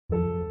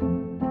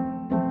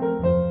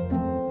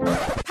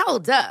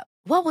Hold up.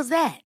 What was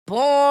that?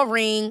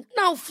 Boring.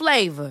 No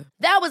flavor.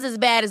 That was as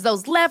bad as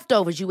those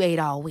leftovers you ate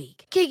all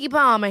week. Keke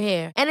Palmer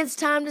here. And it's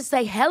time to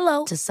say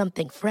hello to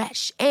something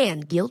fresh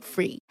and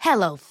guilt-free.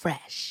 Hello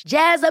Fresh.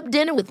 Jazz up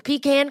dinner with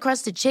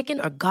pecan-crusted chicken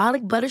or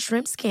garlic butter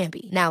shrimp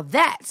scampi. Now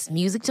that's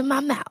music to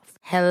my mouth.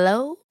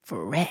 Hello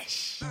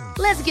Fresh.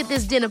 Let's get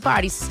this dinner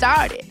party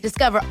started.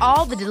 Discover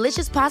all the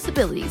delicious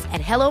possibilities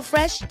at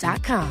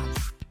hellofresh.com.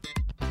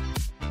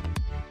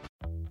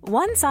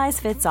 One size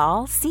fits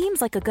all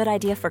seems like a good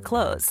idea for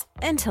clothes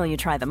until you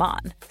try them on.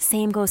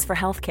 Same goes for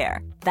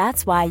healthcare.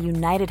 That's why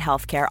United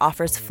Healthcare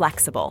offers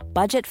flexible,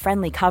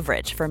 budget-friendly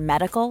coverage for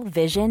medical,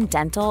 vision,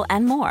 dental,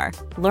 and more.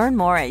 Learn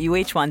more at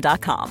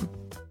uh1.com.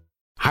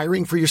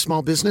 Hiring for your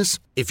small business?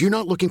 If you're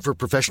not looking for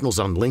professionals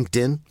on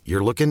LinkedIn,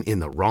 you're looking in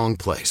the wrong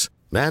place.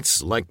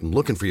 That's like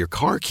looking for your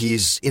car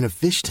keys in a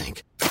fish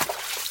tank.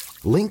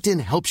 LinkedIn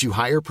helps you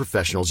hire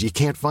professionals you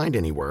can't find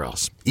anywhere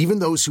else, even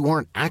those who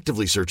aren't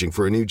actively searching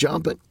for a new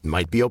job but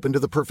might be open to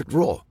the perfect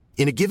role.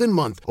 In a given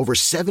month, over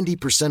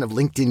 70% of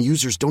LinkedIn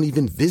users don't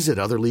even visit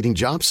other leading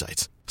job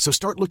sites. So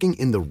start looking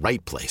in the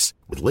right place.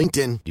 With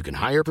LinkedIn, you can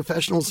hire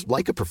professionals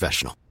like a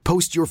professional.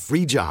 Post your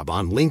free job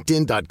on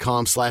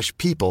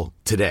linkedin.com/people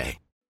today.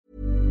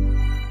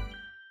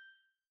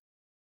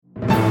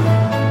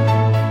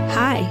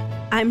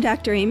 Hi, I'm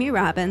Dr. Amy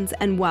Robbins,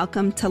 and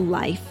welcome to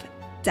Life,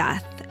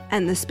 Death,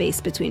 and the Space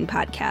Between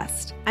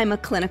podcast. I'm a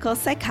clinical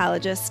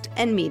psychologist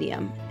and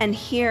medium, and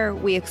here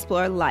we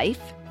explore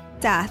life,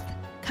 death,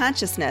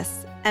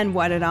 consciousness, and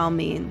what it all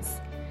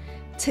means.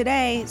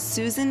 Today,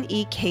 Susan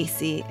E.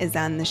 Casey is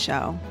on the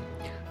show.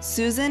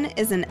 Susan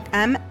is an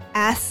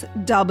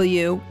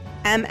MSW,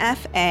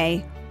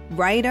 MFA,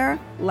 writer,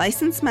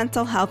 licensed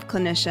mental health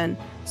clinician,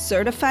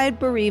 certified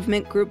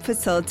bereavement group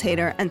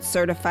facilitator, and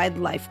certified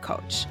life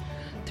coach.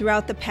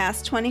 Throughout the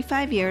past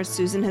 25 years,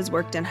 Susan has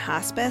worked in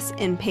hospice,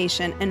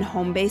 inpatient, and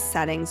home-based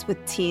settings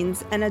with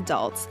teens and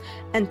adults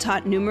and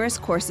taught numerous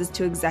courses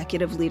to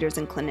executive leaders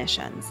and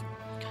clinicians.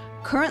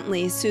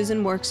 Currently,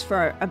 Susan works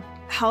for a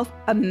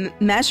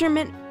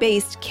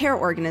measurement-based care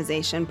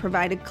organization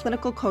providing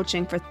clinical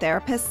coaching for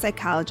therapists,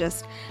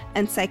 psychologists,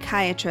 and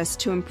psychiatrists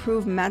to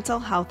improve mental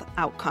health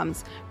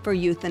outcomes for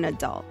youth and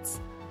adults.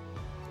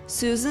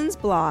 Susan's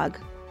blog,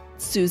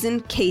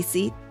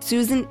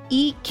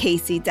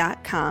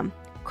 SusanECasey.com,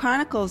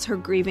 chronicles her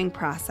grieving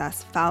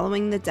process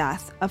following the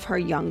death of her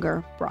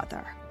younger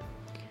brother.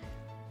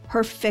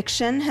 Her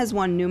fiction has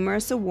won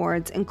numerous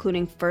awards,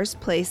 including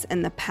first place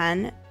in the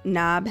Penn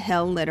Nob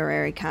Hill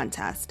Literary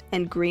Contest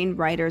and Green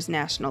Writers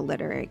National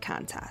Literary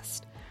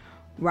Contest.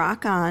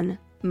 Rock On,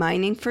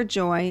 Mining for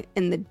Joy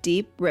in the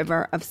Deep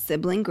River of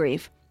Sibling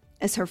Grief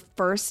is her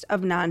first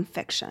of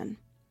nonfiction.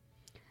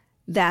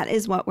 That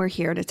is what we're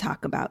here to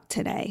talk about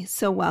today.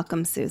 So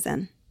welcome,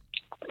 Susan.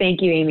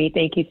 Thank you, Amy.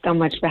 Thank you so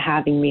much for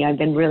having me. I've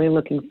been really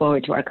looking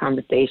forward to our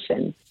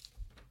conversation.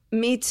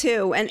 Me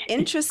too. And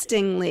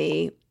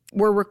interestingly,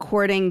 we're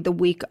recording the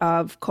week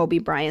of Kobe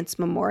Bryant's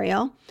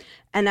memorial.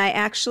 And I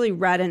actually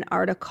read an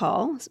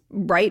article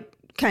right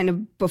kind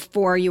of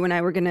before you and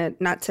I were going to,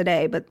 not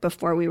today, but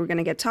before we were going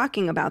to get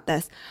talking about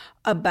this,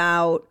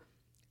 about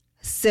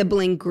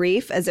sibling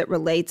grief as it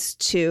relates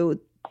to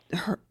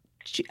her,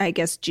 I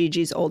guess,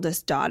 Gigi's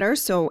oldest daughter.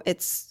 So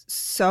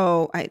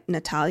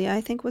Natalia,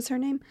 I think was her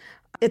name.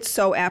 It's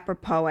so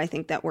apropos, I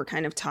think, that we're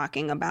kind of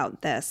talking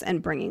about this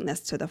and bringing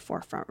this to the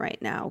forefront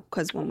right now,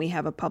 because when we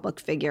have a public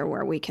figure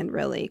where we can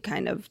really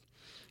kind of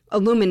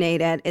illuminate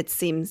it, it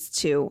seems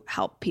to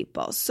help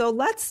people. So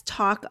let's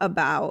talk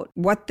about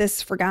what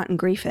this forgotten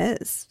grief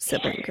is,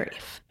 sibling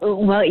grief.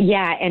 Well,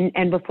 yeah,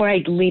 and before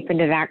I leap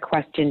into that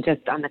question,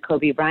 just on the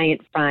Kobe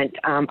Bryant front,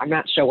 I'm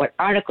not sure what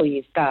article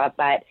you saw,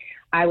 but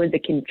I was a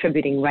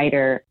contributing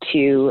writer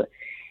to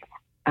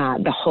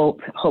the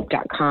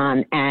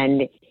hope.com,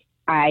 and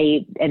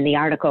in the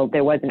article,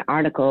 there was an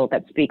article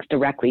that speaks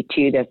directly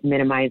to this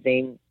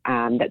minimizing,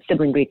 that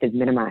sibling grief is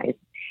minimized,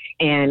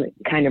 and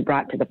kind of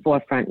brought to the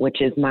forefront, which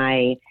is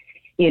my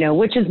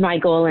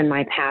goal and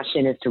my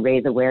passion, is to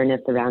raise awareness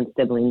around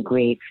sibling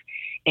grief.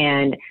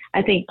 And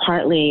I think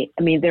partly,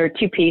 there are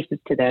two pieces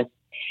to this.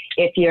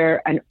 If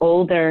you're an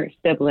older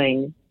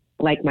sibling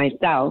like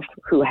myself,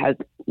 who has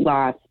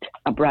lost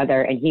a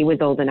brother, and he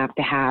was old enough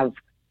to have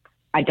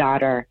a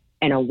daughter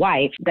and a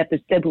wife, that the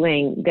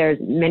sibling, there's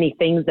many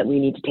things that we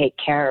need to take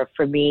care of.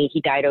 For me, he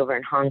died over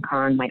in Hong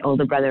Kong. My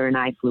older brother and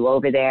I flew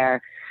over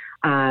there,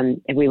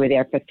 and we were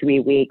there for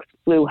 3 weeks,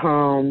 flew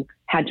home,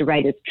 had to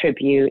write his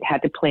tribute,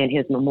 had to plan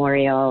his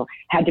memorial,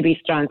 had to be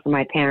strong for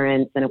my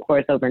parents. And of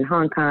course, over in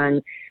Hong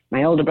Kong,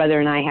 my older brother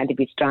and I had to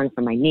be strong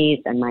for my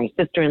niece and my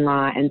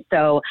sister-in-law. And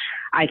so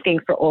I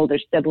think for older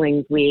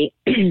siblings, we,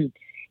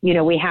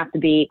 we have to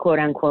be, quote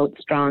unquote,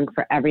 strong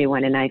for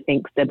everyone. And I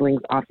think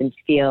siblings often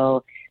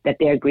feel that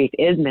their grief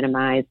is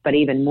minimized, but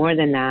even more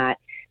than that,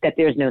 that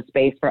there's no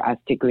space for us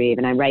to grieve.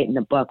 And I write in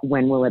the book,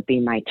 when will it be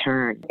my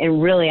turn?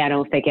 And really, I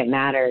don't think it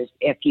matters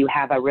if you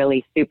have a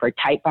really super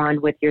tight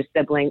bond with your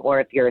sibling or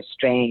if you're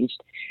estranged.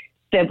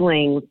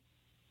 Siblings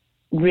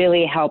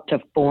really help to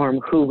form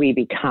who we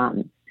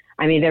become.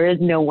 I mean, there is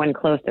no one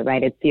closer,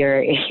 right? It's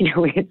your,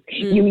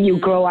 you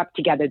grow up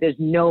together. There's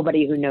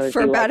nobody who knows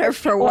for you better,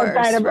 for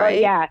worse, right?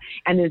 Yeah.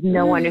 And there's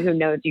no one who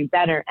knows you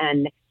better.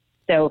 And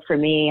so for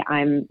me,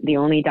 I'm the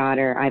only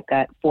daughter. I've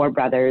got 4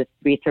 brothers,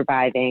 3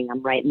 surviving.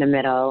 I'm right in the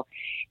middle.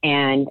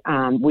 And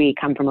we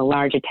come from a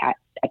large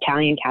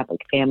Italian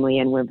Catholic family,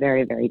 and we're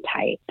very, very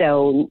tight.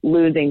 So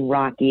losing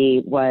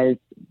Rocky was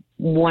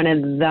one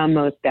of the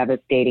most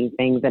devastating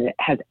things that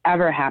has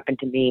ever happened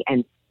to me,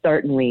 and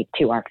certainly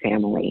to our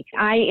family.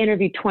 I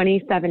interviewed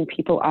 27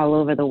 people all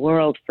over the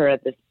world for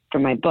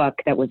my book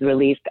that was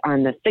released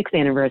on the 6th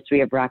anniversary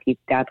of Rocky's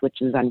death, which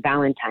was on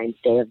Valentine's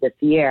Day of this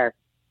year.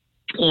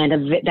 And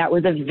that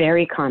was a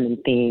very common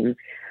theme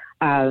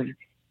of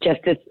just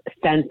this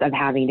sense of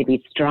having to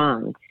be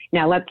strong.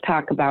 Now let's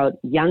talk about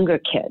younger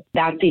kids.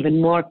 That's even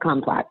more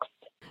complex.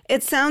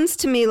 It sounds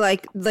to me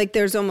like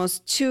there's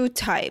almost 2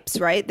 types,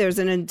 right? There's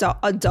an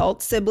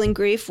adult sibling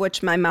grief,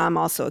 which my mom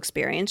also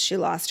experienced. She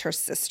lost her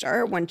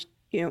sister when,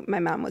 my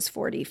mom was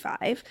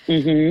 45.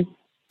 Mm-hmm.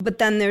 But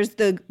then there's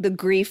the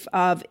grief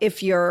of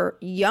if you're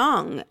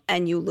young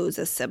and you lose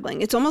a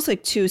sibling. It's almost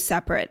like 2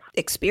 separate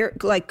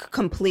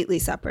completely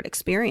separate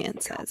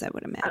experiences, I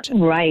would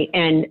imagine. Right.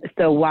 And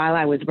so while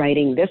I was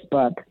writing this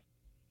book,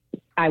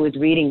 I was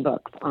reading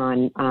books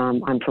on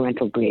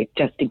parental grief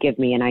just to give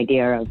me an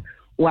idea of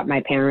what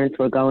my parents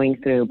were going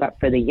through. But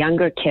for the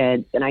younger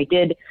kids, and I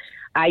did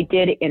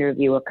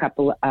interview a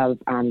couple of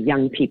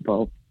young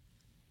people.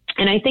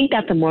 And I think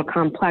that's a more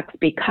complex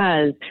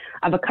because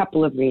of a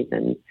couple of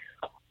reasons.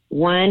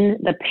 One,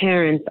 the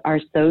parents are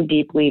so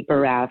deeply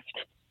bereft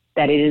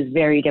that it is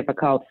very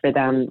difficult for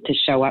them to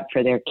show up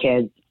for their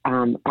kids,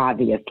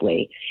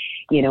 obviously.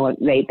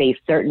 They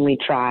certainly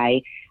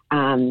try.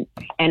 And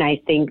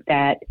I think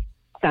that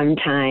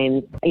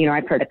sometimes,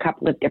 I've heard a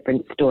couple of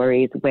different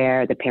stories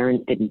where the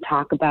parents didn't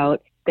talk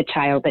about the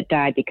child that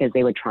died because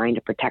they were trying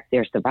to protect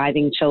their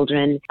surviving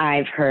children.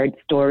 I've heard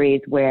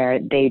stories where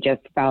they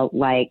just felt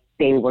like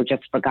they were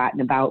just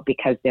forgotten about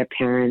because their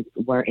parents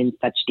were in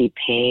such deep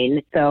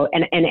pain. So,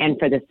 and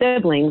for the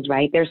siblings,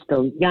 right, they're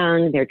still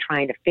young. They're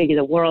trying to figure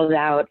the world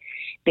out.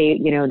 They're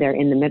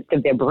in the midst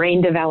of their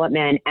brain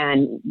development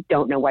and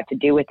don't know what to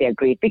do with their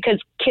grief because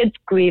kids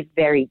grieve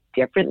very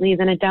differently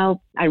than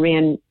adults. I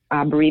ran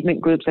bereavement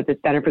groups at the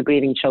Center for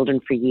Grieving Children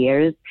for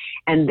years.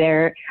 And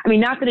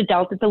not that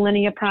adults, it's a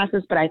linear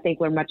process, but I think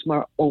we're much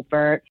more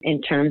overt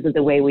in terms of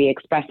the way we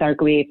express our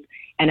grief.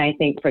 And I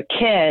think for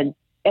kids,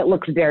 it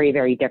looks very,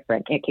 very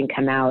different. It can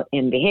come out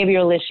in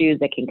behavioral issues.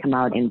 It can come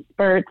out in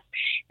spurts.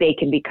 They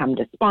can become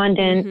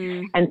despondent.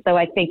 Mm-hmm. And so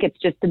I think it's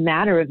just a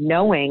matter of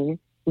knowing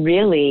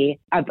really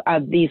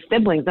of these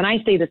siblings. And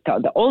I say this to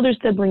the older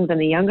siblings and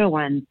the younger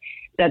ones,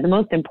 that the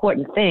most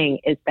important thing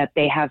is that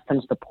they have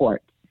some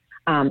support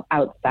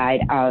outside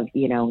of,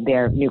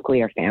 their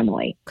nuclear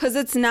family. Because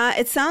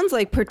it sounds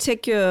like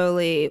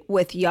particularly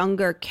with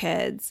younger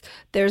kids,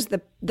 there's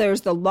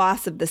the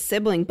loss of the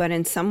sibling, but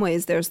in some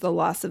ways there's the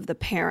loss of the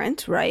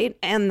parent, right?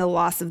 And the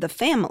loss of the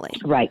family.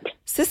 Right.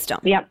 System.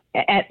 Yep.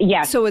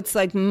 Yeah. So it's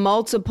like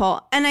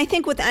multiple. And I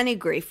think with any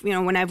grief,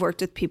 when I've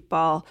worked with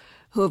people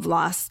who have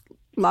lost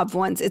loved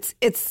ones,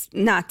 it's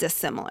not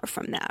dissimilar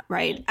from that,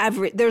 right?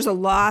 There's a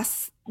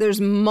loss.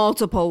 There's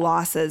multiple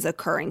losses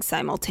occurring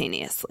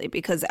simultaneously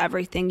because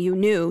everything you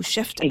knew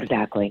shifted.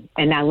 Exactly.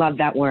 And I love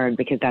that word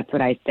because that's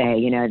what I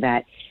say,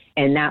 that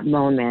in that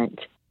moment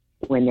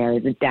when there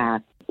is a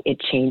death, it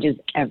changes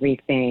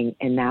everything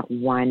in that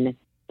 1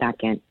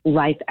 second.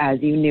 Life as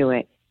you knew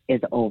it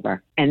is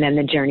over. And then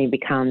the journey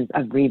becomes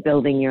of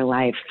rebuilding your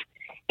life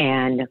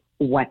and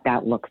what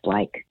that looks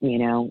like,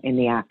 in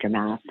the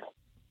aftermath.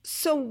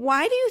 So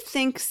why do you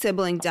think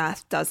sibling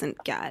death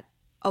doesn't get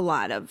a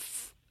lot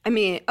of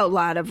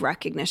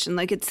recognition?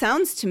 Like, it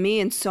sounds to me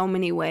in so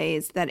many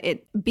ways that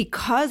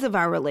because of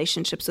our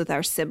relationships with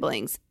our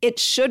siblings, it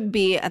should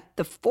be at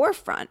the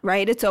forefront,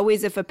 right? It's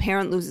always if a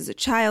parent loses a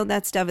child,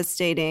 that's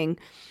devastating.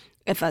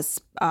 If a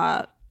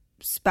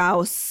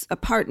spouse, a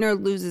partner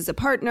loses a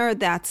partner,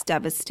 that's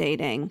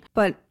devastating.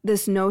 But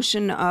this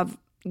notion of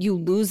you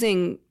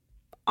losing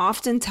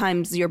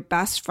oftentimes your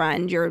best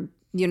friend, your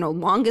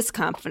longest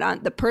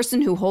confidant, the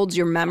person who holds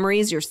your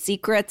memories, your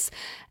secrets,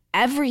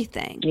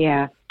 everything.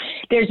 Yeah.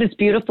 There's this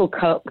beautiful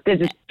quote. There's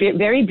this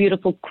very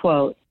beautiful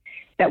quote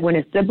that when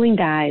a sibling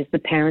dies, the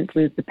parents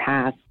lose the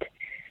past,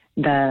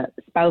 the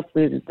spouse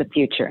loses the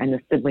future, and the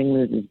sibling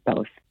loses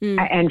both.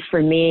 And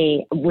for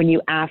me, when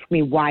you ask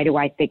me why do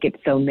I think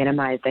it's so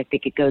minimized, I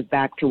think it goes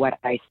back to what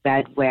I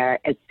said, where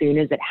as soon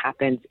as it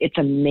happens, it's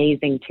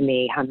amazing to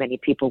me how many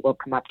people will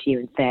come up to you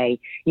and say,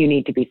 you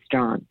need to be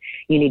strong.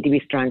 You need to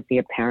be strong for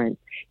your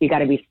parents. You got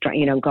to be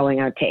strong, going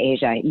out to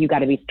Asia. You got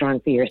to be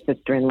strong for your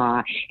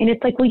sister-in-law. And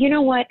it's like, well, you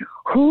know what?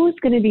 Who's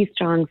going to be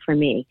strong for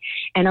me?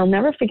 And I'll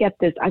never forget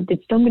this. I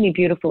did so many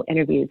beautiful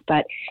interviews,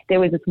 but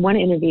there was this one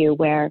interview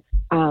where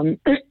I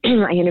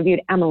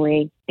interviewed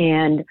Emily,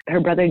 and her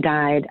brother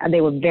died.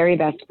 They were very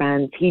best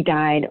friends. He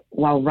died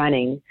while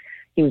running.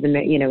 He was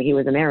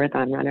a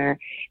marathon runner.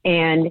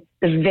 And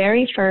the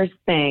very first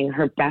thing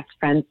her best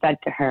friend said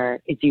to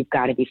her is, you've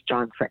got to be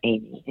strong for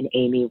Amy. And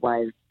Amy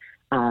was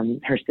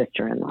her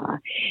sister-in-law.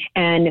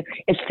 And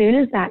as soon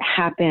as that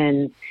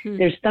happens,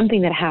 there's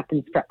something that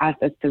happens for us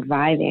as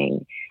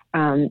surviving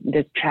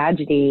this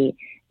tragedy,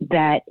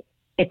 that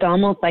it's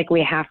almost like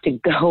we have to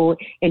go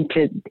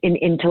into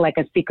like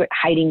a secret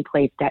hiding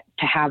place to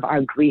have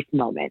our grief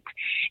moment.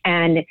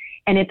 And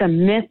it's a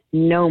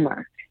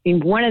misnomer. I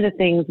mean, one of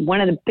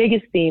the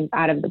biggest themes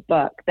out of the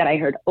book that I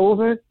heard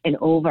over and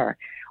over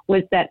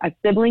was that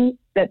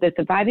the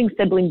surviving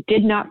sibling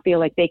did not feel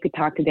like they could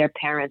talk to their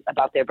parents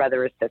about their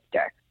brother or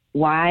sister.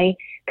 Why?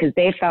 Because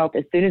they felt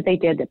as soon as they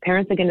did, the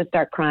parents are going to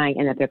start crying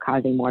and that they're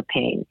causing more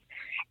pain.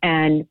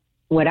 And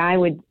what I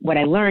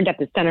learned at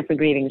the Center for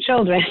Grieving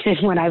Children and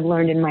what I've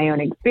learned in my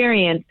own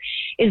experience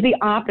is the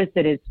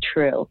opposite is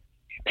true.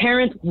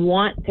 Parents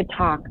want to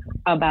talk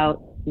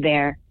about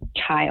their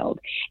child.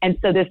 And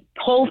so this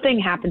whole thing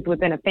happens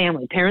within a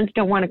family. Parents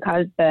don't want to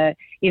cause their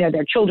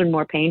children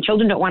more pain.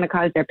 Children don't want to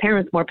cause their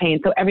parents more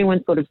pain. So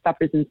everyone sort of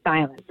suffers in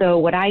silence. So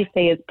what I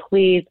say is,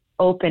 please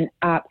open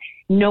up.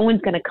 No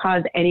one's going to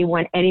cause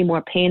anyone any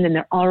more pain than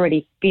they're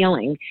already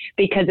feeling,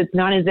 because it's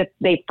not as if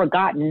they've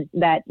forgotten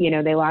that,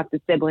 they lost a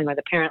sibling or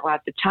the parent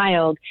lost a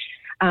child.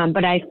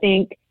 But I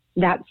think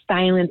that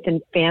silence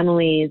in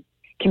families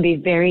can be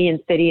very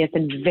insidious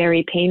and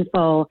very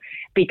painful,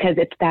 because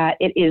it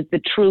is the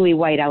truly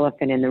white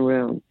elephant in the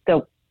room.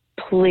 So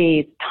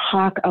please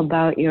talk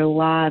about your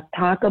loss,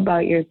 talk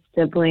about your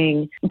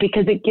sibling,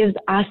 because it gives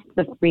us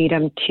the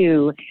freedom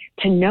to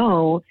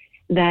know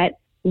that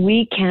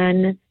we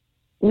can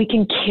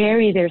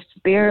carry their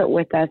spirit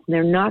with us, and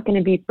they're not going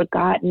to be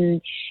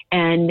forgotten.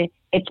 And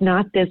it's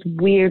not this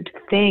weird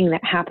thing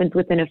that happens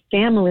within a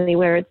family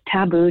where it's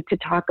taboo to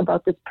talk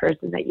about this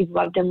person that you've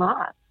loved and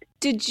lost.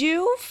 Did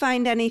you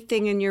find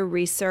anything in your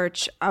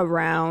research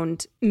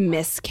around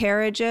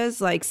miscarriages,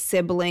 like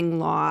sibling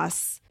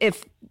loss?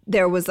 If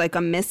there was like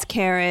a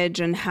miscarriage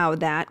and how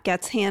that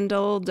gets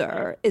handled,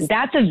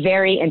 That's a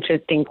very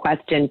interesting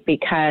question,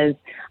 because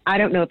I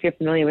don't know if you're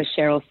familiar with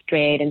Cheryl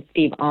Strayed and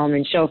Steve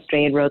Allman. Cheryl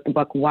Strayed wrote the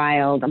book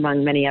Wild,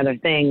 among many other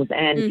things.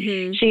 And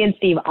she and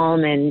Steve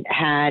Allman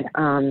had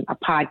a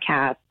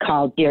podcast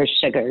called Dear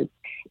Sugars.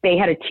 They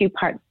had a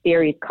two-part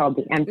series called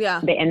The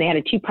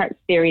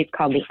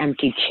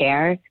Empty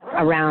Chair,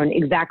 around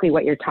exactly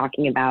what you're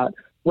talking about,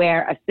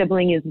 where a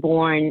sibling is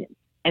born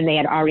and they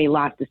had already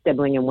lost a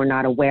sibling and were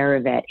not aware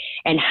of it,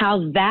 and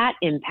how that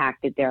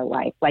impacted their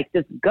life, like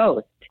this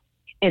ghost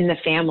in the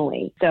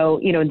family. So,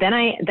 then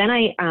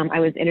I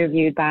was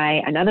interviewed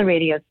by another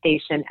radio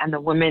station, and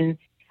the woman,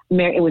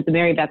 it was the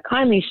Mary Beth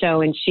Conley show,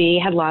 and she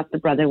had lost a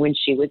brother when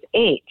she was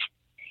 8.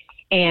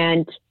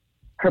 And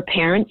her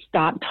parents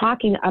stopped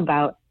talking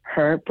about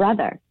her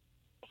brother,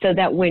 so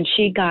that when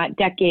she got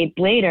decades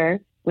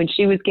later, when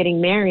she was getting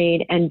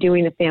married and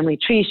doing the family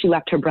tree, she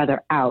left her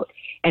brother out.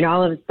 And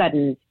all of a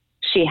sudden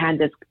she had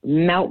this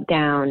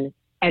meltdown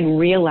and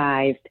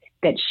realized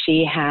that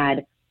she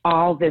had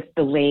all this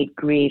delayed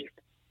grief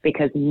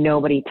because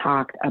nobody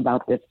talked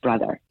about this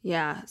brother.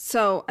 Yeah.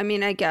 So,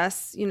 I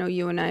guess,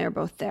 you and I are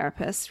both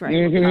therapists, right?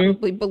 We're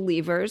probably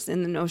believers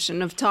in the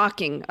notion of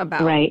talking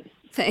about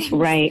things.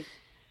 Right.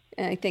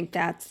 And I think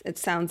it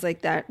sounds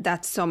like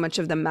that's so much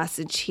of the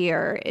message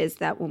here, is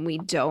that when we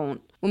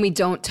don't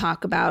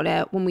talk about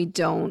it, when we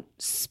don't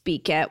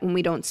speak it, when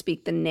we don't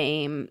speak the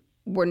name,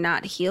 we're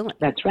not healing.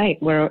 That's right.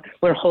 We're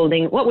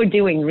holding, what we're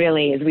doing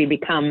really is we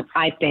become,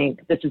 I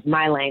think, this is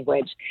my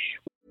language.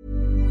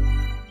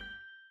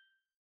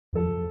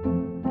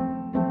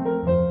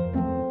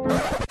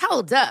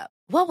 Hold up.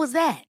 What was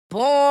that?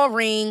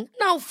 Boring.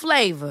 No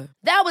flavor.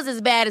 That was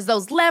as bad as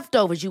those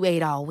leftovers you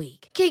ate all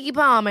week. Keke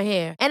Palmer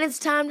here. And it's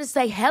time to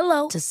say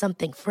hello to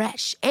something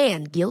fresh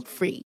and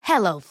guilt-free.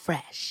 Hello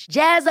Fresh.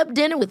 Jazz up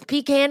dinner with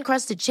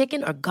pecan-crusted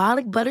chicken or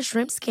garlic butter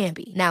shrimp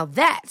scampi. Now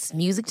that's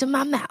music to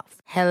my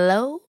mouth.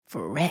 Hello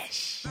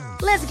Fresh.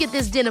 Let's get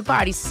this dinner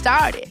party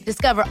started.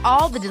 Discover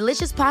all the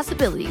delicious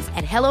possibilities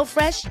at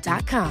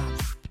HelloFresh.com.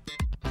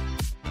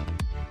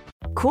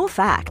 Cool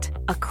fact,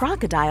 a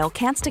crocodile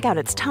can't stick out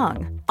its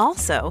tongue.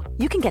 Also,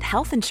 you can get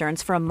health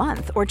insurance for a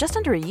month or just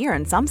under a year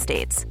in some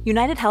states.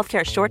 United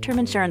Healthcare short-term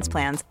insurance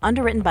plans,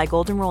 underwritten by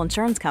Golden Rule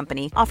Insurance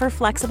Company, offer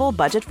flexible,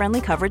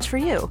 budget-friendly coverage for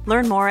you.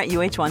 Learn more at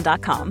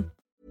UH1.com.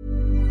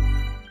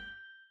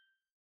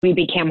 We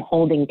became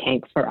holding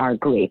tanks for our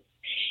grief.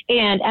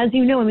 And as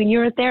you know,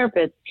 you're a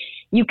therapist,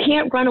 you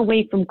can't run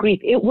away from grief.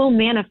 It will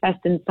manifest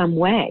in some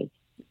way.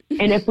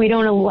 And if we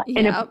don't,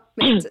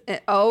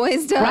 it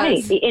always does.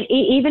 Right.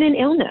 Even in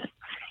illness,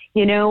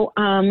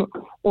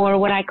 or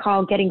what I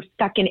call getting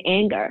stuck in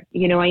anger.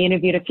 I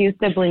interviewed a few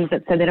siblings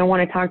that said they don't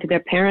want to talk to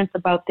their parents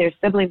about their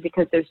sibling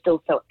because they're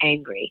still so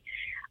angry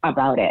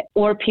about it.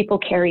 Or people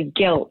carry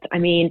guilt.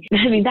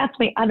 That's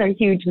my other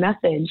huge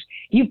message.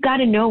 You've got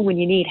to know when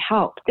you need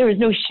help. There is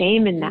no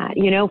shame in that.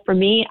 For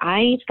me,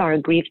 I saw a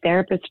grief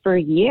therapist for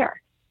a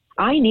year.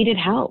 I needed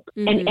help.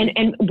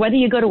 And whether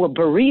you go to a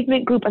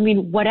bereavement group,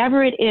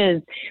 whatever it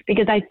is,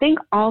 because I think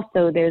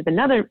also there's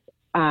another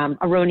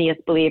erroneous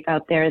belief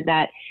out there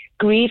that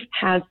grief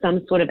has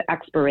some sort of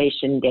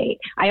expiration date.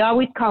 I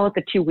always call it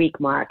the 2-week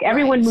mark.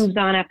 Everyone moves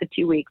on after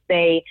 2 weeks.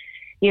 They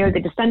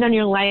they descend on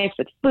your life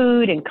with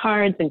food and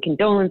cards and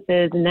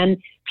condolences, and then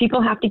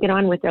people have to get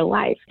on with their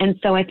life. And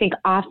so I think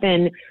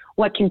often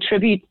what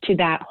contributes to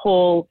that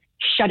whole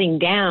shutting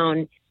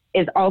down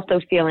is also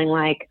feeling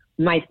like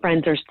my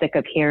friends are sick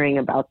of hearing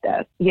about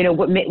this,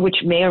 which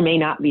may or may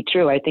not be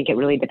true. I think it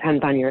really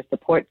depends on your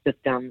support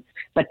system.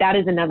 But that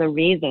is another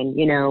reason,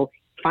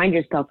 find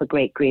yourself a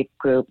great grief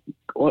group,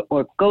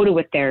 or go to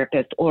a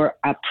therapist or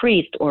a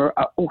priest or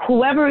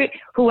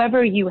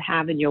whoever you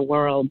have in your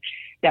world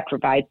that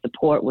provides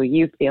support, where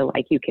you feel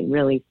like you can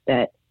really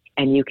sit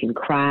and you can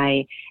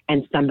cry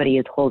and somebody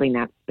is holding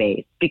that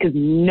space, because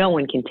no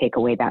one can take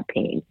away that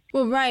pain.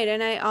 Well, right.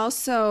 And I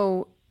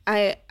also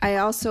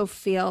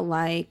feel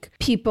like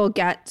people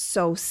get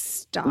so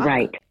stuck.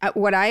 Right.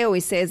 What I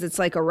always say is it's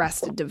like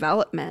arrested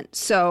development.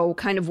 So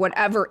kind of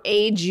whatever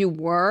age you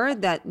were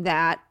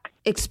that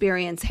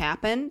experience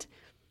happened,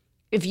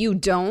 if you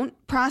don't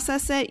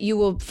process it, you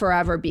will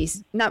forever be,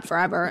 not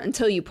forever,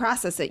 until you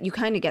process it, you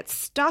kind of get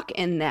stuck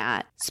in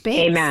that space.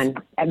 Amen.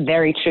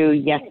 Very true.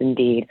 Yes,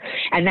 indeed.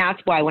 And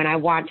that's why when I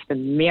watch the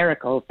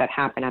miracles that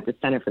happen at the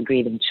Center for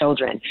Grieving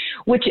Children,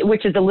 which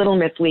is a little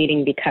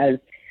misleading, because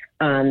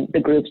the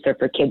groups are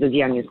for kids as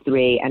young as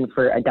 3 and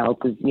for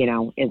adults as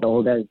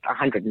old as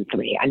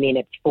 103. I mean,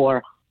 it's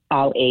for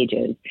all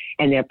ages,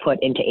 and they're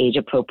put into age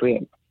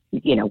appropriate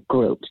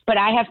groups. But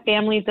I have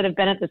families that have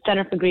been at the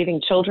Center for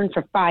Grieving Children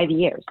for 5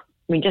 years.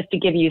 I mean, just to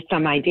give you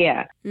some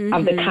idea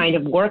of the kind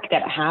of work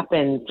that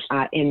happens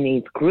in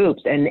these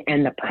groups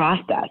and the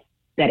process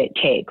that it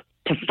takes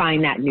to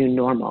find that new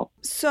normal.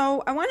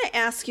 So I want to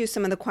ask you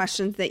some of the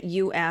questions that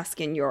you ask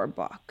in your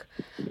book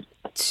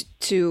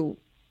to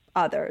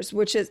others,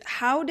 which is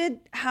how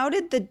did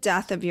the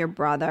death of your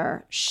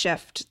brother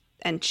shift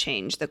and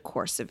change the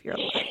course of your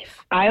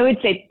life? I would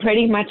say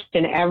pretty much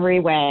in every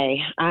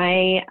way.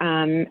 I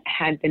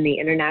had been the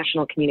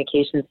international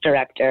communications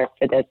director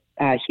for this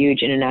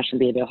huge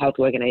international behavioral health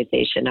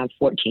organization of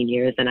 14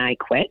 years, and I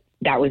quit.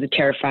 That was a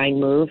terrifying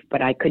move,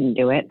 but I couldn't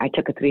do it. I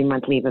took a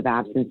 3-month leave of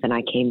absence, and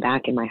I came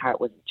back, and my heart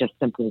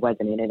simply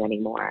wasn't in it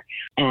anymore.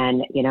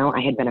 And,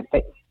 I had been a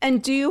fit.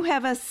 And do you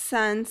have a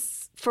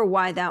sense for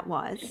why that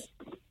was?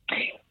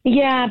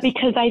 Yeah,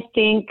 because I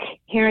think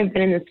here I've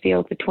been in this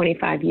field for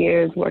 25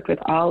 years, worked with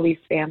all these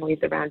families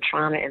around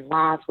trauma and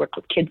loss, worked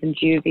with kids in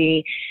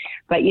juvie.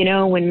 But,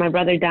 when my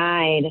brother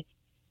died,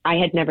 I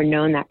had never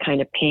known that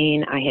kind of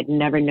pain. I had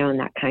never known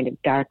that kind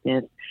of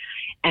darkness.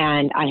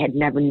 And I had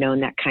never known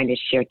that kind of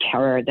sheer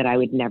terror that I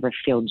would never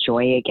feel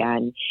joy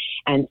again.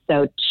 And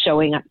so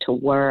showing up to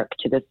work,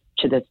 to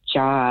this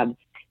job,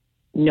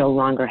 no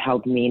longer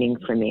held meaning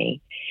for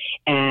me.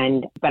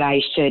 But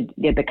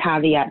the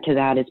caveat to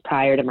that is,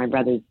 prior to my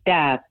brother's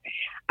death,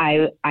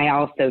 I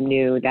also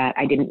knew that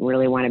I didn't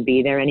really want to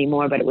be there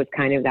anymore, but it was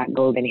kind of that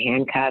golden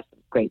handcuff,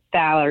 great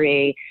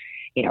salary,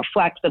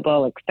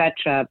 flexible,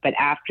 etc. But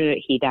after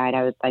he died,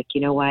 I was like,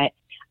 you know what?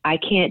 I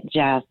can't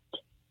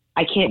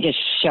just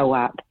show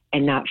up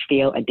and not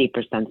feel a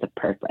deeper sense of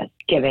purpose,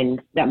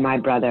 given that my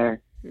brother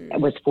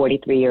was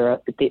 43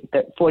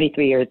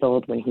 years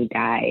old when he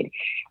died.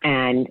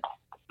 And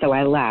so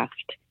I left.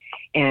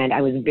 And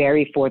I was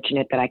very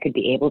fortunate that I could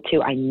be able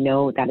to. I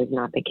know that is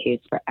not the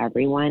case for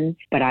everyone,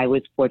 but I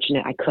was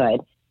fortunate I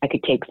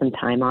could take some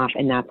time off.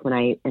 And that's when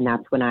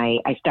I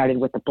started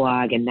with the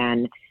blog, and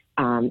then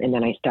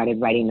I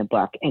started writing the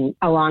book. And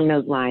along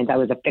those lines, I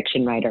was a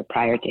fiction writer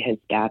prior to his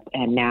death,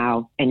 and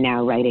now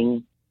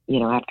writing,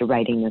 after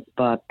writing this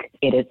book,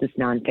 it is this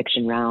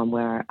nonfiction realm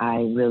where I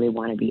really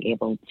want to be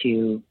able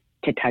to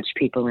touch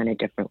people in a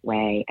different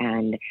way.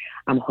 And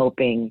I'm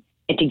hoping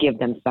to give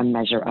them some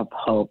measure of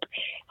hope.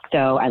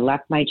 So I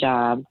left my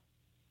job.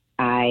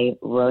 I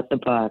wrote the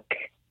book.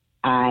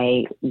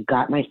 I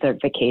got my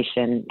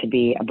certification to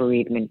be a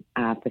bereavement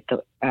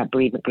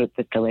group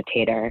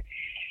facilitator.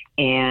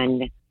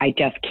 And I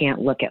just can't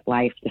look at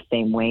life the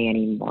same way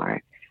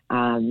anymore.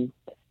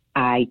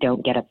 I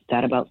don't get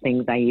upset about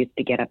things I used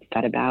to get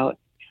upset about.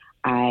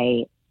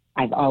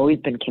 I've always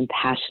been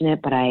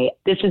compassionate, but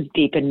this has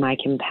deepened my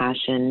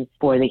compassion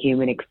for the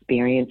human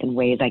experience in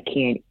ways I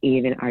can't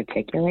even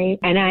articulate.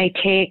 And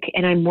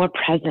I'm more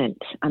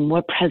present. I'm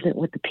more present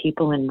with the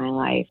people in my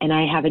life. And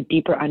I have a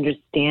deeper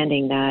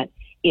understanding that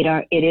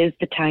it is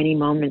the tiny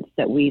moments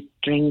that we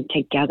string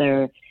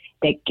together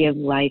that give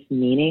life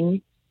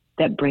meaning,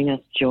 that bring us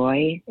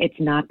joy. It's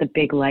not the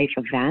big life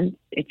events.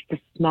 It's the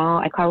small,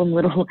 I call them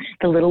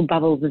the little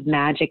bubbles of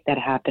magic that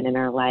happen in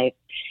our life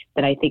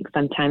that I think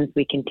sometimes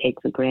we can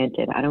take for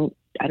granted. I don't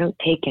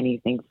take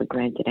anything for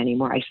granted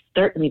anymore. I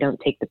certainly don't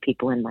take the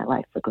people in my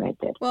life for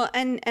granted. Well,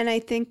 and I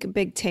think a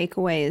big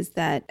takeaway is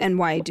that, and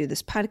why I do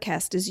this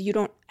podcast, is you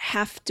don't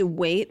have to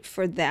wait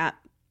for that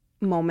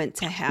moment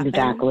to happen,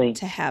 exactly,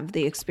 to have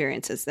the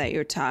experiences that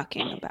you're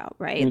talking about,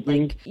 right? Mm-hmm.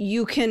 Like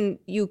you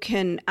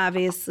can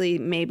obviously,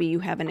 maybe you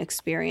haven't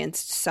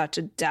experienced such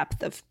a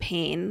depth of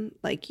pain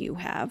like you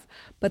have,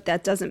 but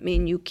that doesn't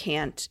mean you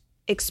can't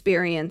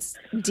experience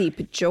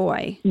deep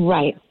joy.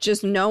 Right.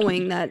 Just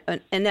knowing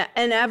that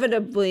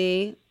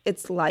inevitably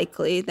it's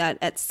likely that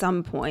at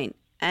some point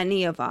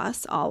any of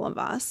us, all of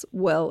us,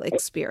 will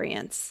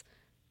experience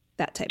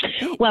that type of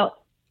pain. Well,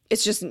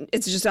 it's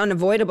just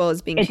unavoidable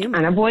as being human.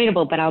 It's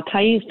unavoidable, but I'll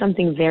tell you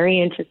something very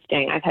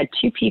interesting. I've had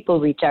 2 people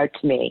reach out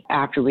to me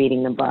after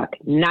reading the book.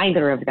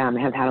 Neither of them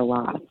have had a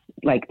loss.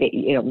 Like,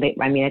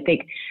 I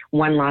think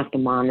one lost a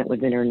mom that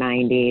was in her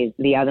 90s.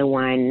 The other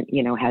one,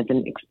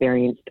 hasn't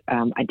experienced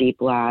a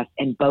deep loss.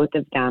 And both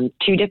of them,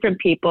 2 different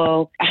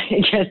people,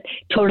 just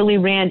totally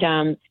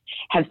random,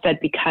 have said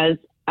because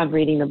of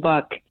reading the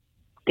book,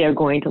 they're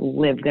going to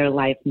live their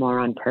life more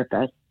on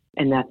purpose.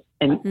 And that's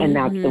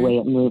the way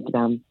it moved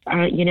them.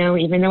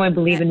 Even though I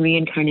believe in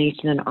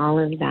reincarnation and all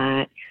of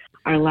that,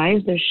 our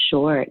lives are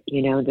short,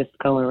 this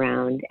go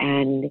around.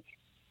 And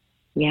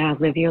yeah,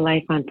 live your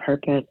life on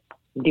purpose.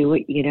 Do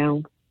what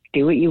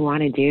you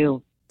want to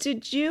do.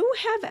 Did you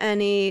have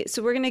any,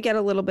 so we're going to get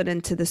a little bit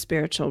into the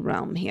spiritual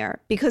realm here,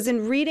 because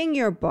in reading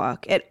your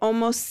book, it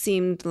almost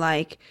seemed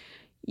like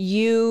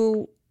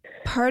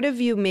part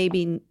of you,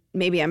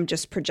 maybe I'm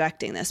just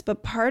projecting this,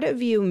 but part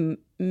of you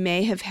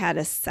may have had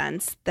a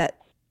sense that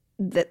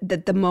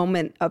the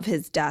moment of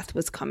his death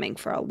was coming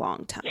for a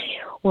long time.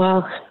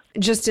 Well,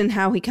 just in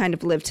how he kind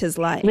of lived his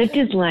life.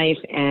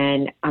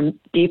 And I'm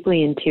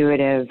deeply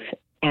intuitive,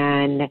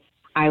 and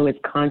I was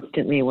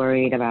constantly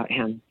worried about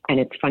him. And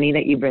it's funny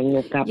that you bring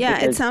this up. Yeah,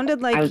 it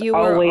sounded like you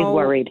were always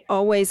worried.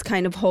 Always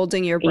kind of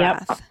holding your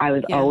breath. Yep, I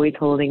was always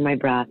holding my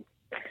breath.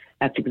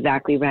 That's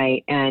exactly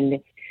right. And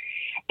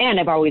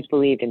I've always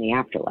believed in the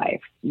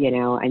afterlife.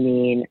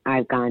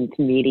 I've gone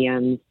to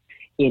mediums.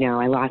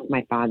 I lost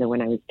my father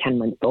when I was 10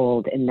 months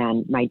old. And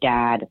then my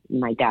dad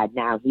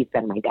now, he's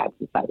been my dad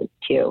since I was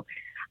 2.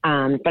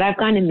 But I've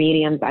gone to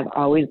mediums. I've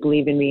always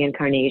believed in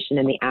reincarnation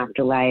and the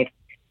afterlife,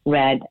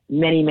 read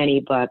many,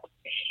 many books.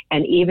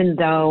 And even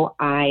though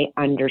I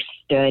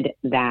understood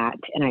that,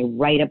 and I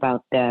write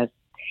about this,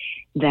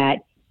 that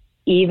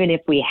even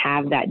if we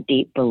have that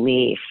deep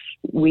belief,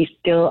 we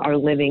still are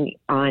living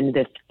on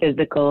this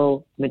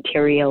physical,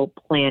 material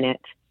planet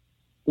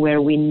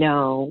where we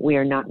know we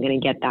are not going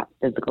to get that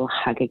physical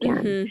hug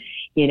again,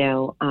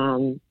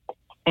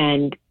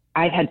 and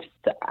I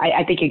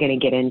think you're going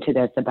to get into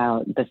this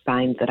about the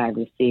signs that I've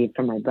received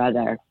from my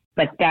brother,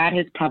 but that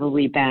has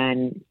probably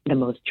been the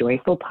most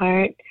joyful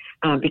part,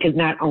 because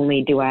not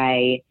only do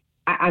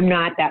I'm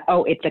not that,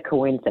 it's a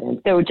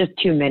coincidence. There were just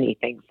too many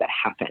things that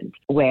happened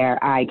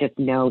where I just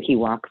know he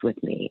walks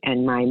with me.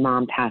 And my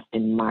mom passed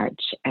in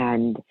March,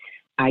 and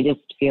I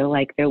just feel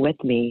like they're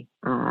with me.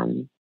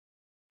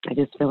 I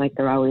just feel like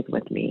they're always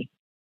with me.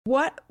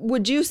 What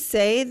would you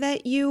say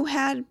that you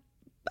had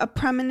a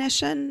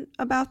premonition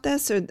about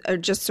this, or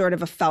just sort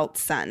of a felt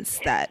sense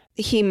that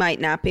he might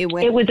not be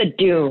with? It was a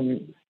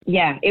doom.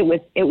 Yeah, it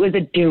was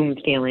a doom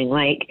feeling.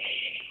 Like,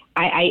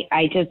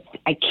 I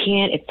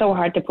can't, it's so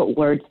hard to put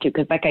words to,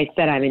 because like I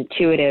said, I'm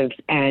intuitive,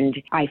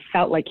 and I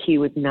felt like he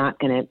was not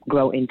going to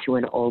grow into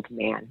an old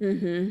man.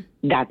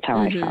 Mm-hmm. That's how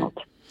I felt.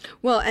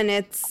 Well, and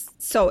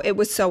it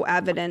was so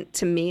evident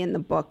to me in the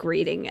book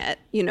reading it.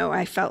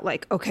 I felt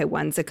like, okay,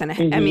 when's it going to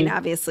happen? I mean,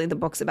 obviously the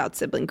book's about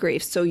sibling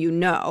grief, so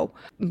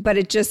but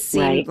it just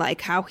seemed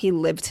like how he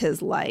lived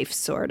his life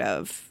sort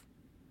of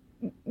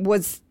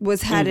was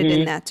headed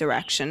in that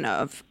direction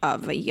of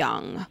a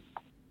young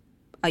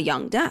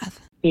death.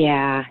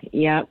 Yeah,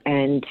 yep.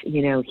 And,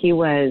 he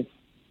was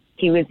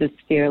this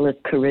fearless,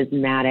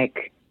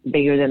 charismatic,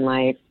 bigger than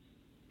life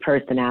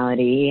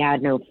personality. He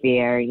had no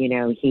fear.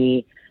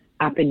 He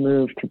up and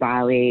moved to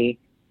Bali,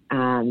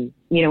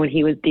 when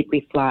he was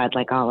deeply flawed,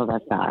 like all of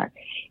us are.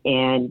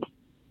 And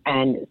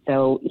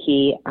so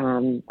he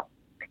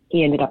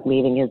ended up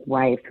leaving his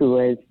wife, who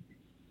was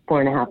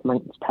 4.5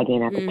 months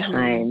pregnant at the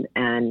time.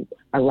 And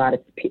a lot of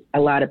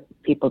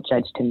people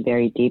judged him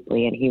very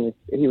deeply, and he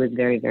was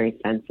very, very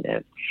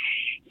sensitive.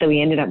 So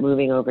he ended up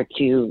moving over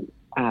to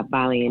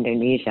Bali,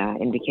 Indonesia,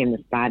 and became the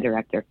spa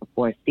director for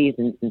 4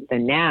 seasons. And so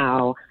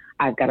now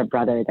I've got a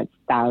brother that's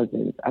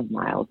thousands of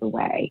miles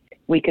away.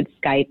 We could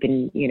Skype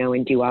and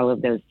do all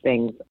of those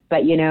things.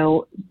 But,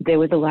 there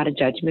was a lot of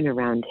judgment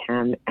around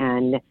him.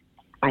 And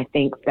I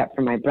think that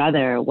for my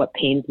brother, what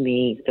pains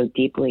me so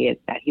deeply is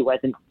that he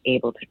wasn't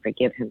able to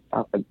forgive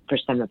himself for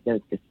some of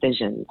those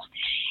decisions,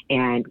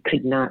 and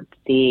could not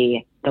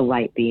see the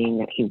light being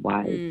that he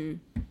was.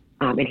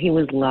 And he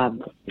was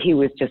loved. He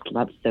was just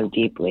loved so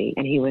deeply.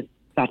 And he was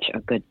such a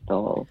good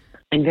soul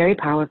and very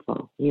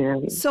powerful,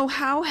 So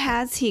how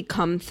has he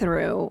come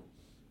through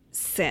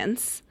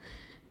since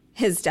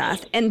his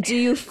death? And do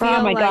you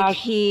feel like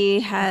he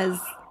has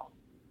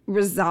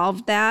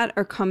resolved that,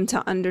 or come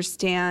to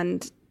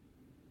understand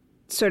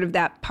sort of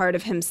that part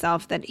of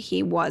himself that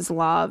he was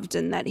loved,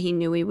 and that he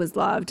knew he was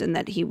loved, and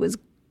that he was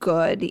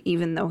good,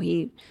 even though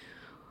he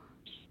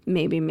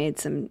maybe made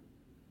some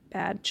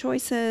bad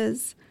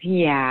choices?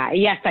 Yeah,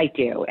 yes, I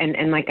do.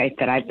 And like I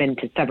said, I've been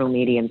to several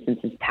mediums since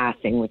his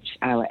passing, which,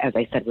 as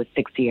I said, was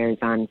 6 years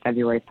on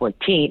February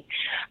 14th.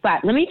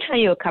 But let me tell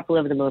you a couple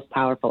of the most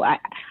powerful.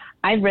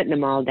 I've written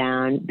them all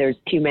down. There's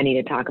too many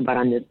to talk about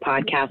on this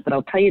podcast, but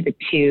I'll tell you the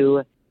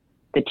two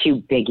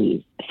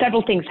biggies.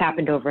 Several things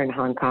happened over in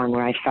Hong Kong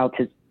where I felt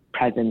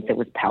presence. It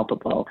was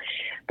palpable.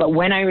 But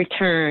when I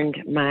returned,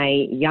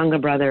 my younger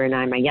brother and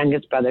I, my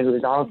youngest brother, who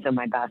was also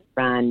my best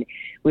friend,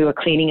 we were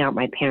cleaning out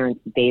my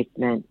parents'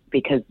 basement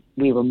because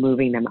we were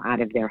moving them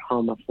out of their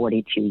home of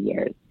 42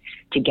 years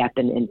to get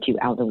them into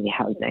elderly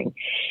housing.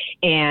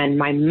 And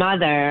my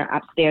mother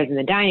upstairs in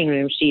the dining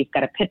room, she's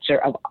got a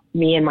picture of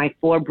me and my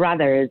 4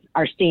 brothers.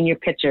 Our senior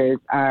pictures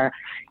are,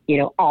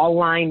 all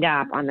lined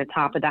up on the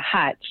top of the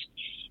hutch.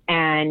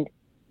 And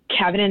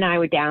Kevin and I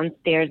were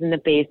downstairs in the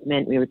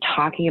basement. We were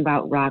talking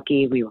about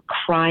Rocky. We were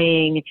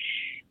crying.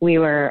 We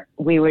were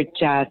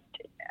just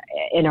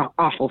in an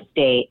awful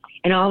state.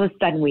 And all of a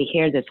sudden we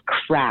hear this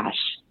crash,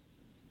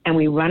 and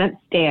we run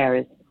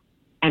upstairs,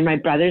 and my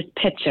brother's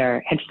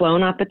picture had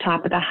flown off the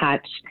top of the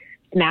hutch,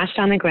 smashed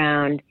on the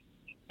ground.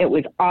 It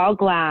was all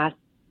glass,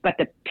 but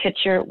the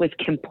picture was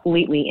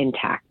completely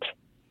intact.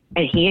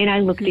 And he and I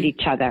looked at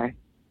each other.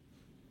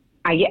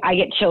 I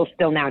get chills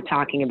still now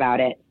talking about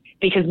it,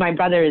 because my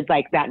brother is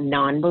like that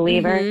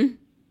non-believer. Mm-hmm.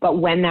 But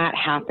when that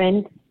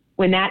happened,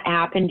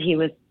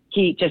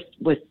 he just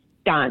was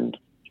stunned.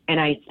 And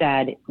I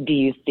said, do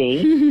you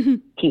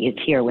see? He is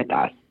here with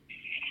us.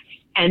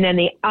 And then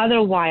the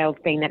other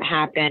wild thing that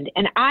happened,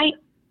 and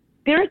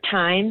there are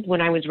times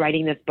when I was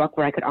writing this book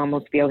where I could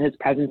almost feel his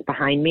presence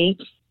behind me.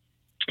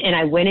 And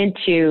I went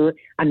into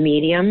a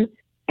medium,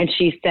 and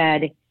she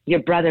said, your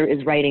brother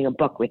is writing a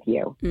book with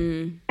you.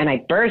 Mm. And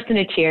I burst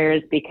into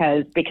tears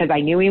because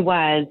I knew he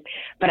was.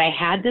 But I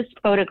had this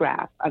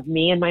photograph of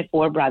me and my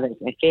 4 brothers,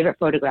 my favorite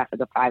photograph of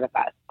the 5 of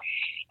us.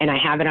 And I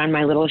have it on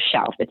my little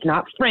shelf. It's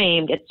not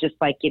framed. It's just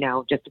like,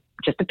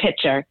 just a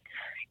picture.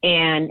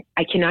 And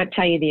I cannot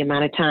tell you the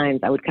amount of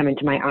times I would come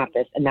into my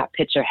office and that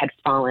picture had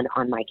fallen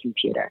on my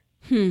computer.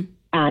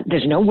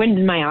 There's no wind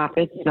in my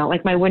office. It's not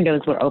like my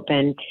windows were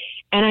open.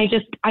 And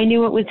I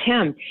knew it was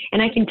him.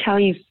 And I can tell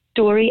you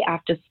story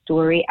after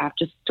story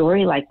after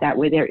story like that,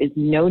 where there is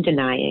no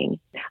denying.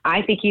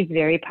 I think he's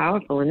very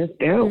powerful in the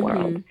spirit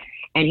world.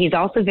 And he's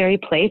also very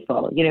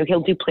playful.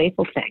 He'll do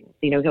playful things.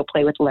 He'll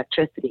play with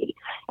electricity.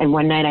 And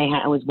one night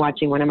I was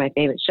watching one of my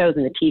favorite shows,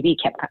 and the TV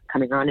kept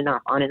coming on and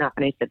off. And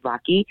I said,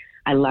 Rocky,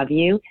 I love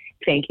you.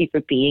 Thank you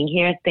for being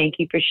here. Thank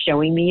you for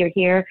showing me you're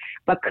here.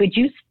 But could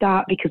you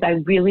stop, because I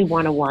really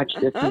want to watch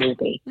this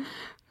movie.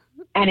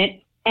 And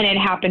it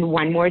happened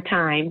one more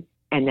time,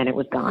 and then it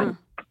was gone.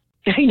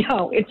 I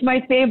know, it's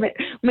my favorite.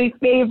 My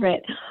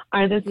favorite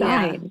are the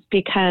signs,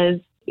 because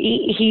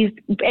he's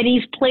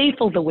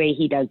playful the way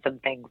he does some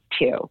things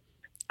too.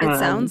 It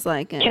sounds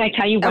like it. Can I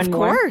tell you one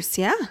more? Of course,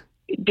 yeah.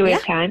 Do we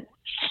have time?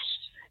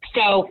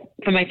 So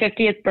for my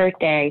 50th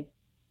birthday,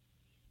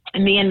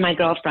 me and my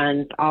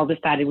girlfriends all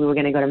decided we were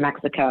going to go to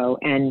Mexico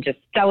and just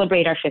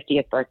celebrate our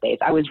 50th birthdays.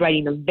 I was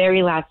writing the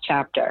very last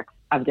chapter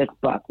of this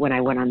book when I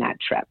went on that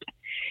trip.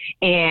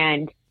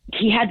 And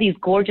he had these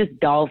gorgeous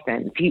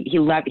dolphins. He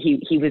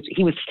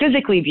was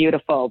physically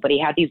beautiful, but he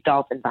had these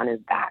dolphins on his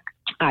back,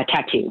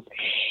 tattoos.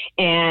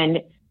 And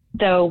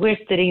so we're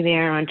sitting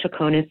there on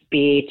Traconis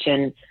Beach,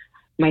 and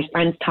my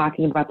friend's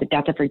talking about the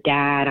death of her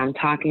dad. I'm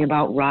talking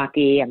about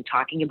Rocky. I'm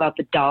talking about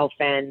the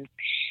dolphins.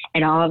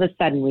 And all of a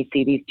sudden we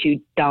see these 2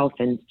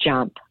 dolphins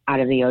jump out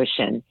of the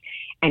ocean.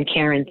 And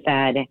Karen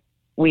said,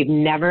 we've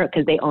never,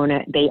 because they own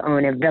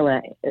a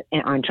villa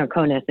on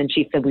Traconis. And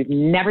she said, we've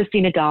never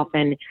seen a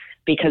dolphin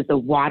because the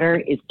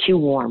water is too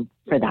warm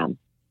for them.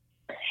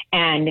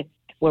 And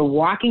we're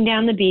walking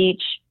down the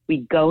beach.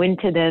 We go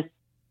into this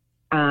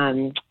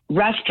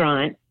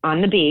restaurant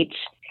on the beach,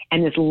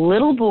 and this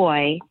little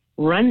boy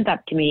runs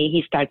up to me.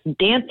 He starts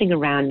dancing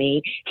around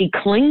me. He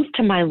clings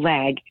to my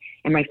leg,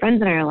 and my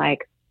friends and I are like,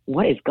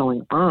 what is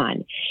going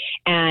on?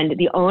 And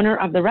the owner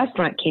of the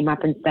restaurant came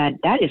up and said,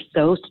 that is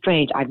so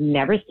strange. I've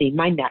never seen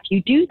my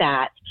nephew do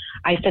that.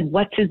 I said,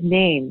 what's his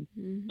name?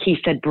 Mm-hmm. He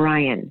said,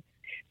 Brian.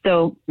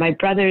 So my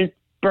brother's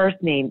birth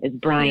name is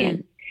Brian.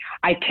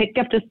 Mm-hmm. I picked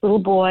up this little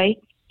boy.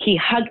 He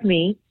hugged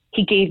me.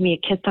 He gave me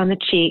a kiss on the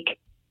cheek,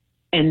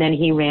 and then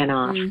he ran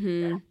off.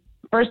 Mm-hmm.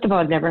 First of all,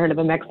 I've never heard of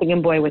a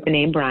Mexican boy with the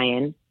name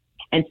Brian.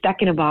 And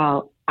second of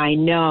all, I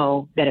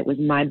know that it was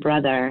my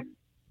brother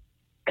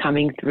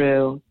coming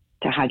through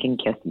to hug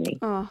and kiss me,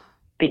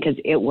 because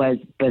it was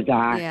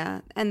bizarre.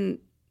 Yeah. And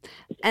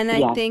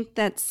I think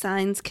that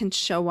signs can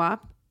show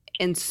up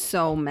in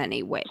so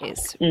many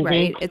ways, mm-hmm.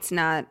 right? It's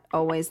not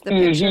always the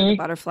picture of the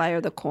butterfly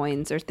or the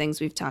coins or things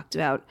we've talked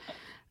about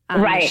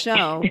on the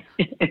show,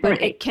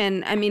 but it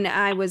can,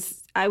 I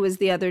was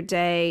the other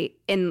day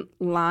in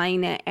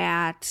line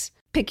at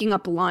picking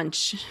up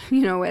lunch,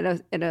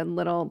 at a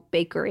little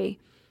bakery.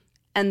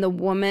 And the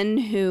woman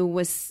who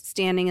was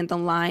standing in the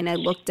line, I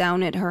looked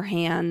down at her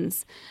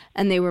hands,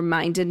 and they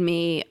reminded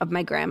me of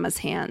my grandma's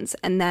hands.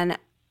 And then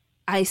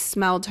I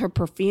smelled her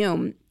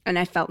perfume, and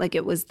I felt like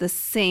it was the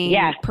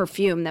same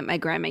perfume that my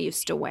grandma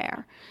used to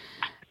wear.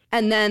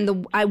 And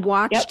then I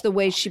watched the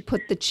way she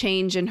put the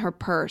change in her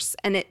purse,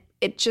 and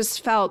it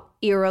just felt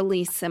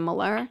eerily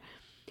similar.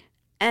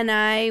 And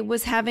I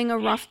was having a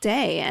rough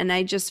day, and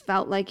I just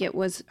felt like it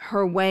was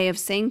her way of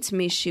saying to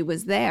me she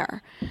was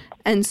there.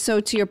 And so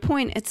to your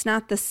point, it's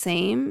not the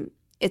same,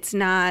 It's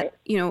not,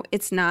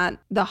 it's not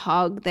the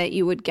hug that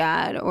you would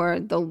get or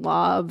the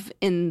love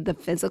in the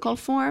physical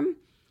form,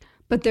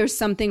 but there's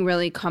something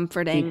really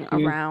comforting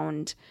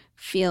around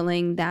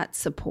feeling that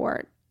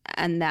support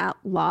and that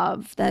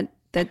love that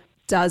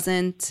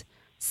doesn't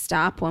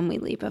stop when we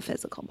leave a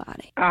physical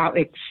body. Oh,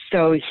 it's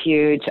so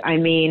huge. I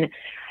mean,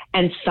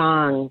 and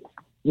songs,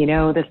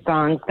 the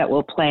songs that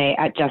will play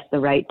at just the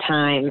right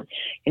time.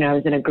 I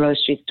was in a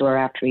grocery store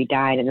after he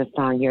died and the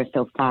song You're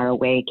So Far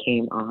Away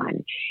came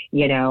on,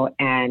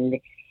 and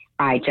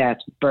I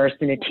just burst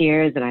into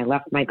tears and I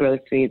left my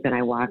groceries and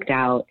I walked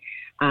out.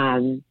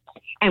 And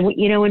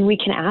we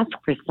can ask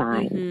for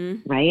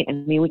signs, right? I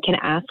mean, we can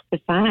ask for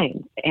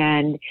signs.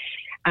 And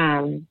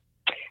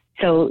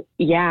so,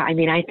 yeah, I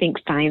mean, I think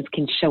signs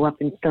can show up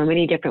in so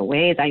many different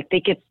ways. I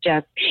think it's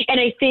just, and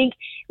I think,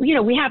 we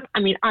have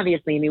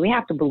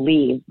to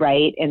believe,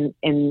 right? And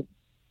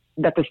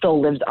that the soul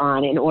lives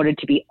on in order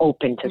to be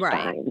open to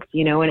signs,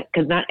 and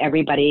because not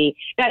everybody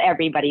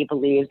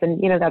believes,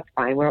 and, that's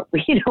fine.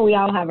 We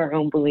all have our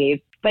own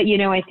beliefs. But,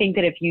 I think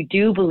that if you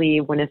do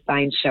believe when a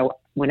sign shows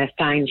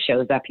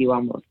up, you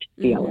almost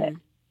feel it.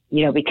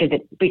 Because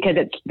it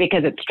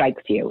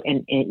strikes you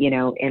in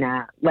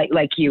a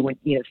like you when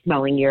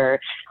smelling your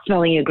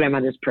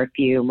grandmother's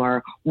perfume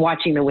or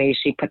watching the way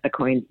she put the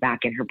coins back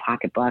in her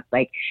pocketbook,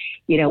 it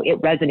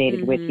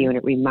resonated with you and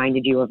it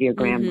reminded you of your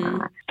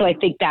grandma. So I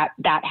think that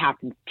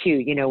happens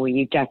too, where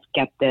you just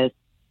get this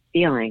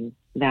feeling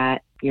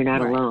that you're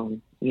not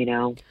alone,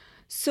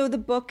 So the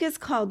book is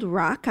called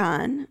Rock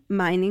On,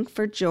 Mining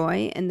for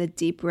Joy in the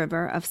Deep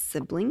River of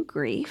Sibling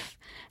Grief.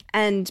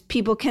 And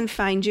people can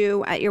find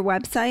you at your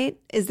website,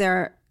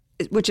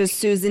 which is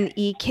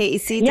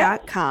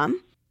susanecasey.com.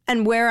 Yep.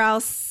 And where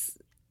else?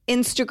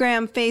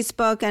 Instagram,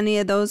 Facebook, any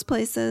of those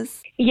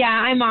places? Yeah,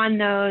 I'm on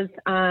those.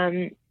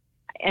 And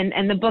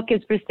the book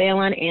is for sale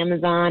on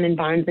Amazon and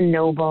Barnes &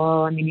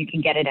 Noble. I mean, you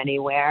can get it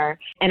anywhere.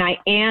 And I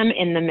am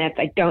in the midst,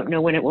 I don't know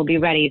when it will be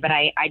ready, but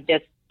I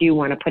just do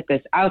want to put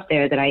this out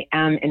there that I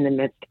am in the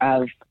midst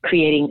of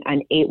creating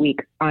an 8-week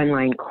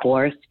online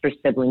course for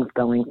siblings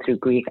going through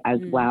grief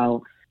as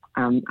well.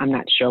 I'm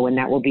not sure when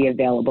that will be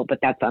available, but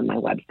that's on my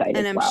website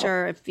and as well. I'm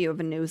sure if you have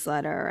a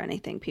newsletter or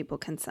anything, people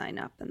can sign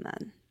up and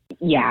then.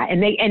 Yeah,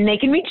 and they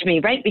can reach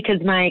me, right?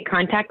 Because my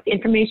contact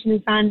information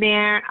is on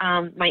there.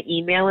 My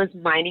email is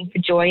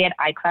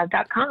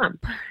miningforjoy@icloud.com,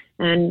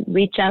 and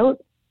reach out.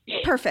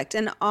 Perfect,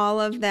 and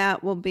all of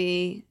that will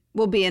be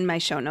in my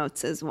show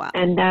notes as well.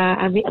 And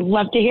I'd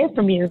love to hear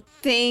from you.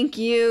 Thank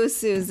you,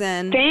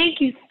 Susan.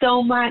 Thank you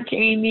so much,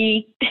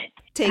 Amy.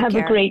 Have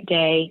a great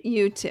day.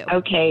 You too.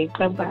 Okay,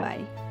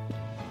 bye-bye.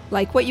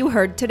 Like what you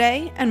heard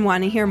today and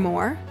want to hear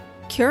more?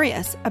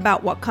 Curious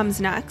about what comes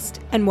next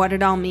and what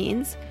it all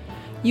means?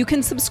 You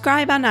can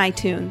subscribe on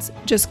iTunes.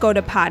 Just go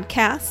to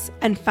podcasts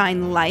and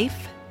find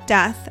Life,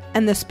 Death,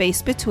 and the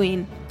Space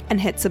Between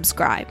and hit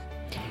subscribe.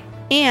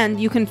 And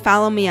you can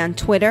follow me on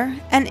Twitter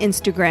and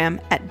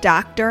Instagram at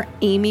Dr.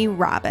 Amy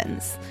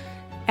Robbins.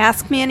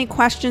 Ask me any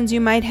questions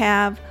you might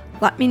have,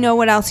 let me know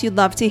what else you'd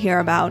love to hear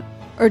about,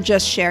 or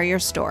just share your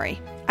story.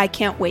 I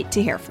can't wait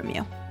to hear from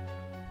you.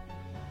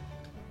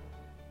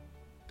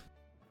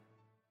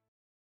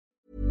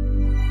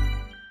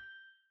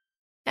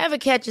 Ever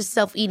catch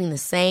yourself eating the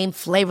same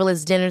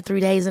flavorless dinner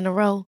 3 days in a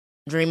row?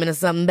 Dreaming of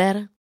something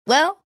better?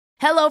 Well,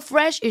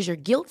 HelloFresh is your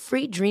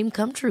guilt-free dream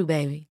come true,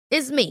 baby.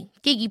 It's me,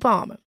 Keke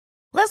Palmer.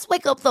 Let's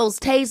wake up those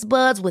taste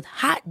buds with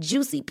hot,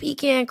 juicy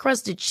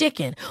pecan-crusted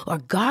chicken or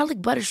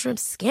garlic butter shrimp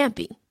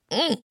scampi.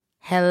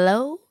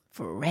 Hello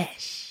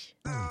Fresh.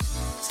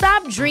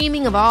 Stop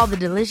dreaming of all the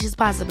delicious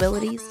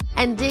possibilities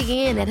and dig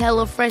in at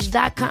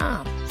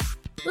HelloFresh.com.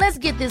 Let's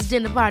get this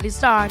dinner party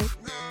started.